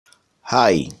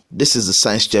Hi, this is the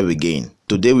Science Chef again.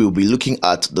 Today we will be looking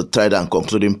at the third and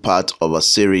concluding part of a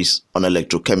series on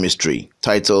electrochemistry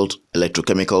titled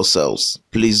Electrochemical Cells.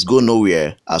 Please go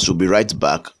nowhere as we'll be right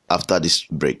back after this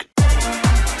break.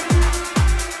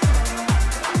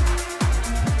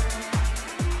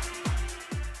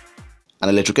 An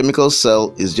electrochemical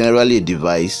cell is generally a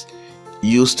device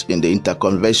used in the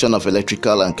interconversion of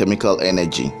electrical and chemical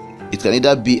energy. It can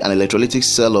either be an electrolytic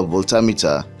cell or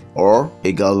voltmeter or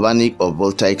a galvanic or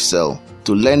voltaic cell.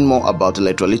 To learn more about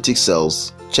electrolytic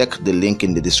cells, check the link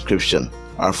in the description.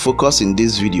 Our focus in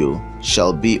this video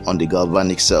shall be on the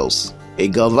galvanic cells. A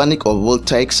galvanic or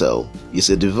voltaic cell is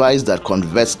a device that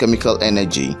converts chemical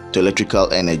energy to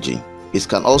electrical energy. It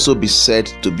can also be said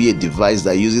to be a device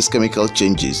that uses chemical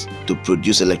changes to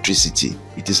produce electricity.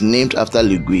 It is named after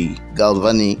Luigi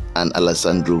Galvani and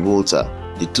Alessandro Volta,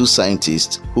 the two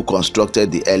scientists who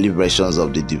constructed the early versions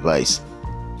of the device.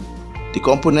 The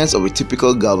components of a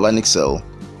typical galvanic cell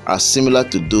are similar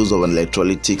to those of an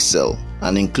electrolytic cell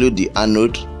and include the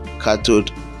anode,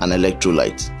 cathode, and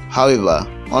electrolyte. However,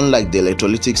 unlike the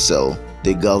electrolytic cell,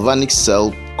 the galvanic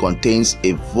cell contains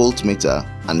a voltmeter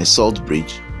and a salt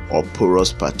bridge or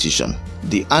porous partition.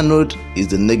 The anode is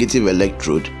the negative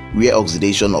electrode where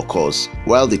oxidation occurs,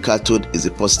 while the cathode is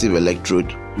a positive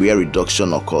electrode where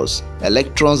reduction occurs.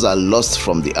 Electrons are lost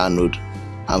from the anode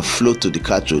and flow to the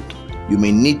cathode. You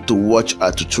may need to watch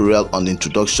our tutorial on the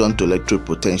introduction to electrode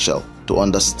potential to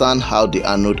understand how the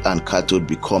anode and cathode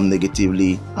become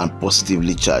negatively and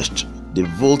positively charged. The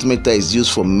voltmeter is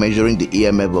used for measuring the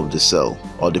e.m.f of the cell,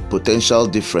 or the potential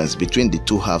difference between the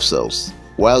two half cells,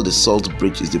 while the salt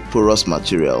bridge is the porous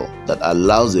material that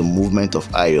allows the movement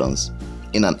of ions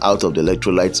in and out of the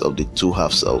electrolytes of the two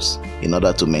half cells in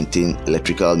order to maintain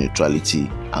electrical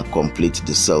neutrality and complete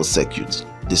the cell circuit.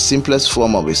 The simplest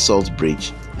form of a salt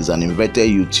bridge is an inverted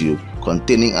U-tube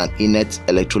containing an inert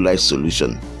electrolyte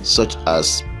solution such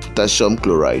as potassium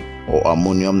chloride or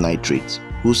ammonium nitrate,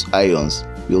 whose ions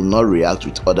will not react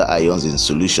with other ions in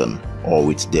solution or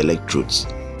with the electrodes.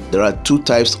 There are two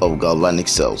types of galvanic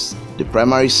cells, the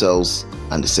primary cells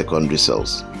and the secondary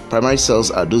cells. Primary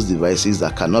cells are those devices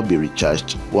that cannot be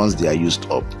recharged once they are used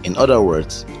up. In other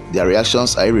words, their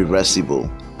reactions are irreversible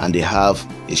and they have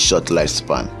a short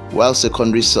lifespan, while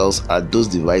secondary cells are those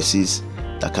devices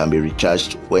that can be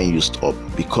recharged when used up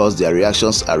because their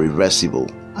reactions are reversible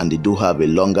and they do have a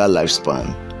longer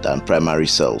lifespan than primary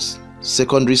cells.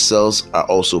 Secondary cells are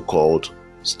also called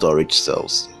storage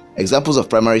cells. Examples of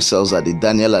primary cells are the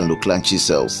Daniell and Leclanche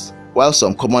cells, while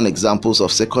some common examples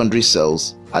of secondary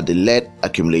cells are the lead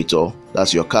accumulator,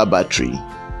 that's your car battery,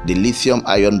 the lithium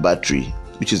ion battery,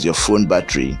 which is your phone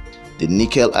battery, the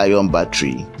nickel ion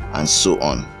battery, and so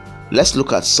on. Let's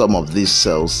look at some of these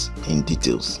cells in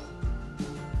details.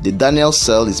 The Daniell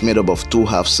cell is made up of two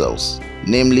half cells,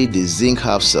 namely the zinc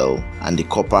half cell and the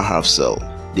copper half cell.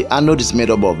 The anode is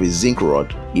made up of a zinc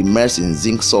rod immersed in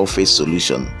zinc sulfate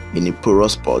solution in a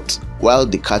porous pot, while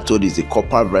the cathode is a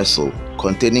copper vessel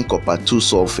containing copper 2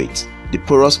 sulfate. The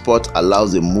porous pot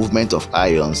allows the movement of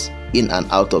ions in and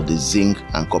out of the zinc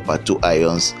and copper 2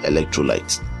 ions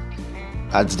electrolytes.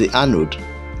 At the anode,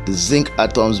 the zinc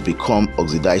atoms become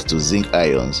oxidized to zinc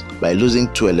ions by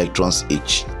losing 2 electrons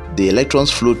each. The electrons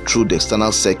flow through the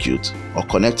external circuit or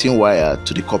connecting wire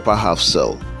to the copper half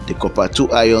cell. The copper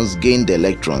 2 ions gain the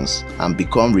electrons and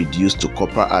become reduced to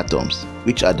copper atoms,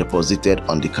 which are deposited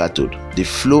on the cathode. The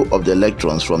flow of the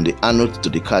electrons from the anode to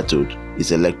the cathode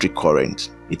is electric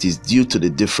current. It is due to the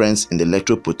difference in the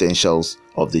electrode potentials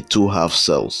of the two half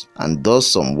cells and does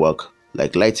some work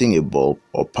like lighting a bulb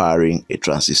or powering a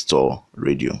transistor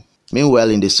radio. Meanwhile,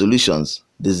 in the solutions,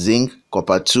 the zinc,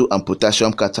 copper 2 and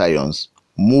potassium cations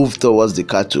move towards the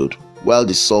cathode, while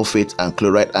the sulfate and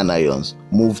chloride anions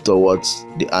move towards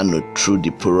the anode through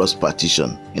the porous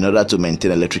partition in order to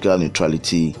maintain electrical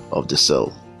neutrality of the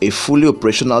cell. A fully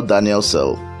operational Daniell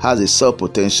cell has a cell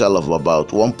potential of about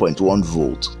 1.1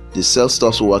 volts. The cell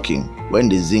stops working when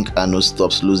the zinc anode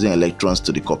stops losing electrons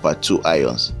to the copper 2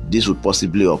 ions. This would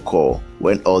possibly occur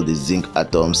when all the zinc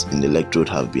atoms in the electrode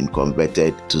have been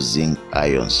converted to zinc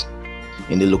ions.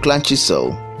 In the Leclanche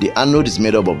cell, the anode is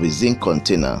made up of a zinc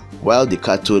container, while the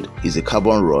cathode is a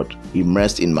carbon rod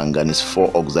immersed in manganese 4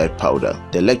 oxide powder.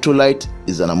 The electrolyte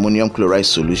is an ammonium chloride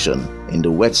solution in the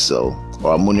wet cell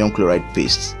or ammonium chloride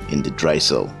paste in the dry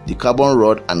cell. The carbon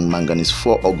rod and manganese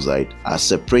 4 oxide are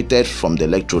separated from the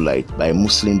electrolyte by a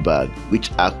muslin bag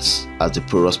which acts as the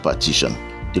porous partition.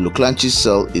 The Leclanche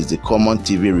cell is the common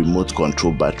TV remote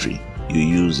control battery you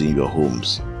use in your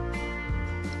homes.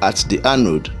 At the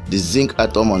anode, the zinc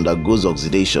atom undergoes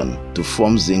oxidation to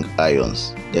form zinc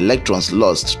ions. The electrons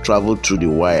lost travel through the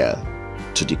wire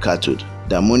to the cathode.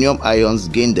 The ammonium ions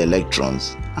gain the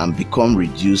electrons and become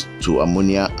reduced to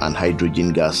ammonia and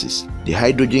hydrogen gases. The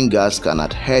hydrogen gas can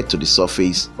adhere to the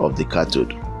surface of the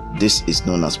cathode. This is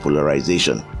known as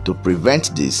polarization. To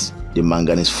prevent this, the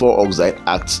manganese 4 oxide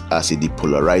acts as a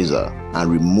depolarizer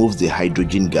and removes the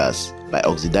hydrogen gas by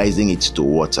oxidizing it to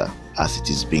water as it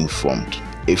is being formed.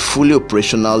 A fully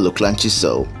operational Leclanche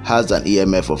cell has an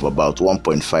e.m.f. of about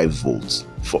 1.5 volts.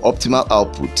 For optimal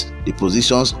output, the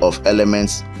positions of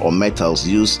elements or metals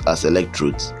used as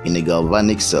electrodes in a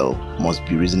galvanic cell must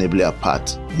be reasonably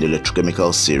apart in the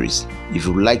electrochemical series. If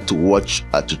you would like to watch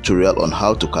a tutorial on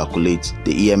how to calculate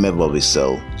the e.m.f. of a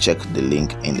cell, check the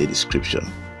link in the description.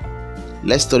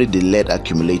 Let's study the lead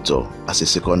accumulator as a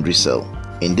secondary cell.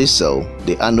 In this cell,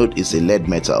 the anode is a lead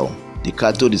metal, the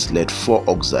cathode is lead 4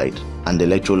 oxide, and the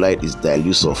electrolyte is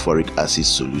dilute sulfuric acid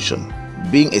solution.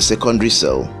 Being a secondary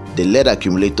cell, the lead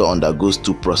accumulator undergoes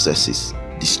 2 processes,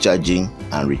 discharging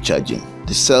and recharging.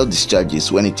 The cell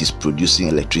discharges when it is producing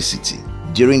electricity.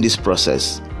 During this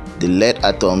process, the lead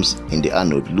atoms in the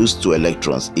anode lose 2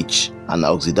 electrons each and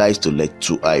oxidize to lead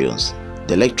 2 ions.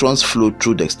 The electrons flow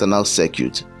through the external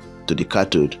circuit to the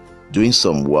cathode, doing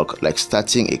some work like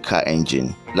starting a car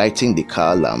engine, lighting the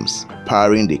car lamps,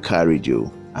 powering the car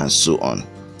radio, and so on.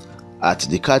 At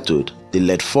the cathode, the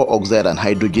lead 4 oxide and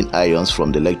hydrogen ions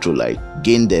from the electrolyte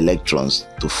gain the electrons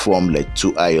to form lead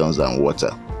 2 ions and water.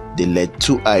 The lead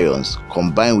 2 ions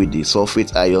combine with the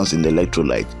sulfate ions in the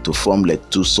electrolyte to form lead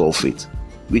 2 sulfate,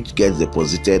 which gets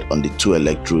deposited on the 2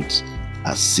 electrodes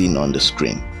as seen on the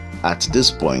screen. At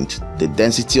this point, the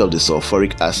density of the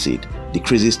sulfuric acid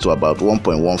decreases to about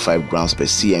 1.15 grams per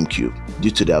cm³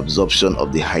 due to the absorption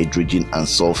of the hydrogen and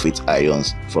sulfate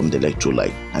ions from the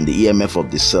electrolyte, and the e.m.f.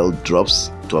 of the cell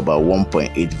drops to about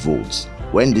 1.8 volts.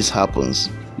 When this happens,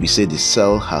 we say the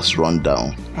cell has run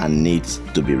down and needs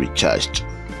to be recharged.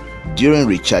 During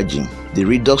recharging, the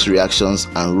redox reactions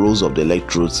and roles of the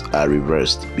electrodes are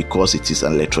reversed because it is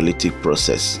an electrolytic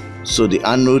process. So the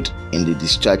anode in the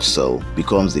discharge cell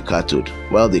becomes the cathode,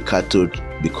 while the cathode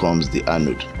becomes the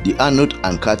anode. The anode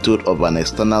and cathode of an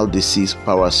external DC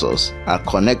power source are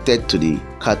connected to the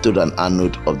cathode and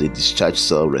anode of the discharge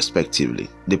cell respectively.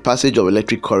 The passage of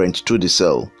electric current through the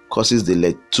cell causes the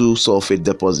lead 2 sulfate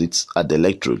deposits at the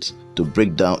electrodes to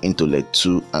break down into lead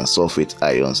 2 and sulfate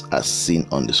ions as seen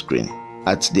on the screen.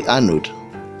 At the anode,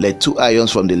 lead 2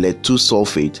 ions from the lead 2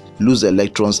 sulfate lose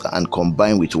electrons and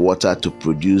combine with water to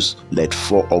produce lead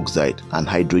 4 oxide and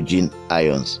hydrogen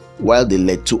ions, while the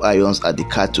lead 2 ions at the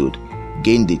cathode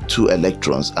gain the 2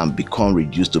 electrons and become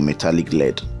reduced to metallic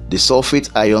lead. The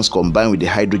sulfate ions combine with the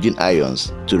hydrogen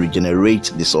ions to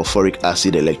regenerate the sulfuric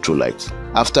acid electrolyte.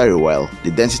 After a while,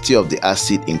 the density of the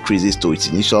acid increases to its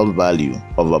initial value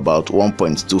of about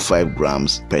 1.25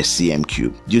 grams per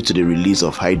cm³ due to the release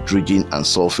of hydrogen and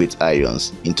sulfate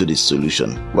ions into the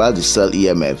solution, while the cell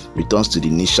e.m.f. returns to the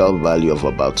initial value of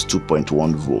about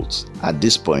 2.1 volts. At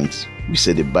this point, we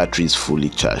say the battery is fully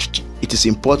charged. It is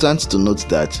important to note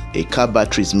that a car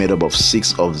battery is made up of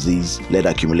 6 of these lead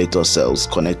accumulator cells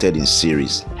connected in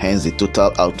series, hence the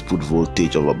total output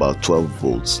voltage of about 12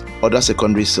 volts. Other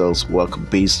secondary cells work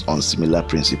based on similar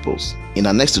principles. In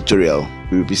our next tutorial,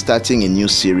 we will be starting a new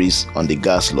series on the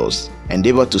gas laws.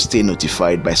 Endeavor to stay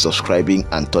notified by subscribing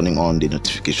and turning on the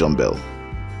notification bell.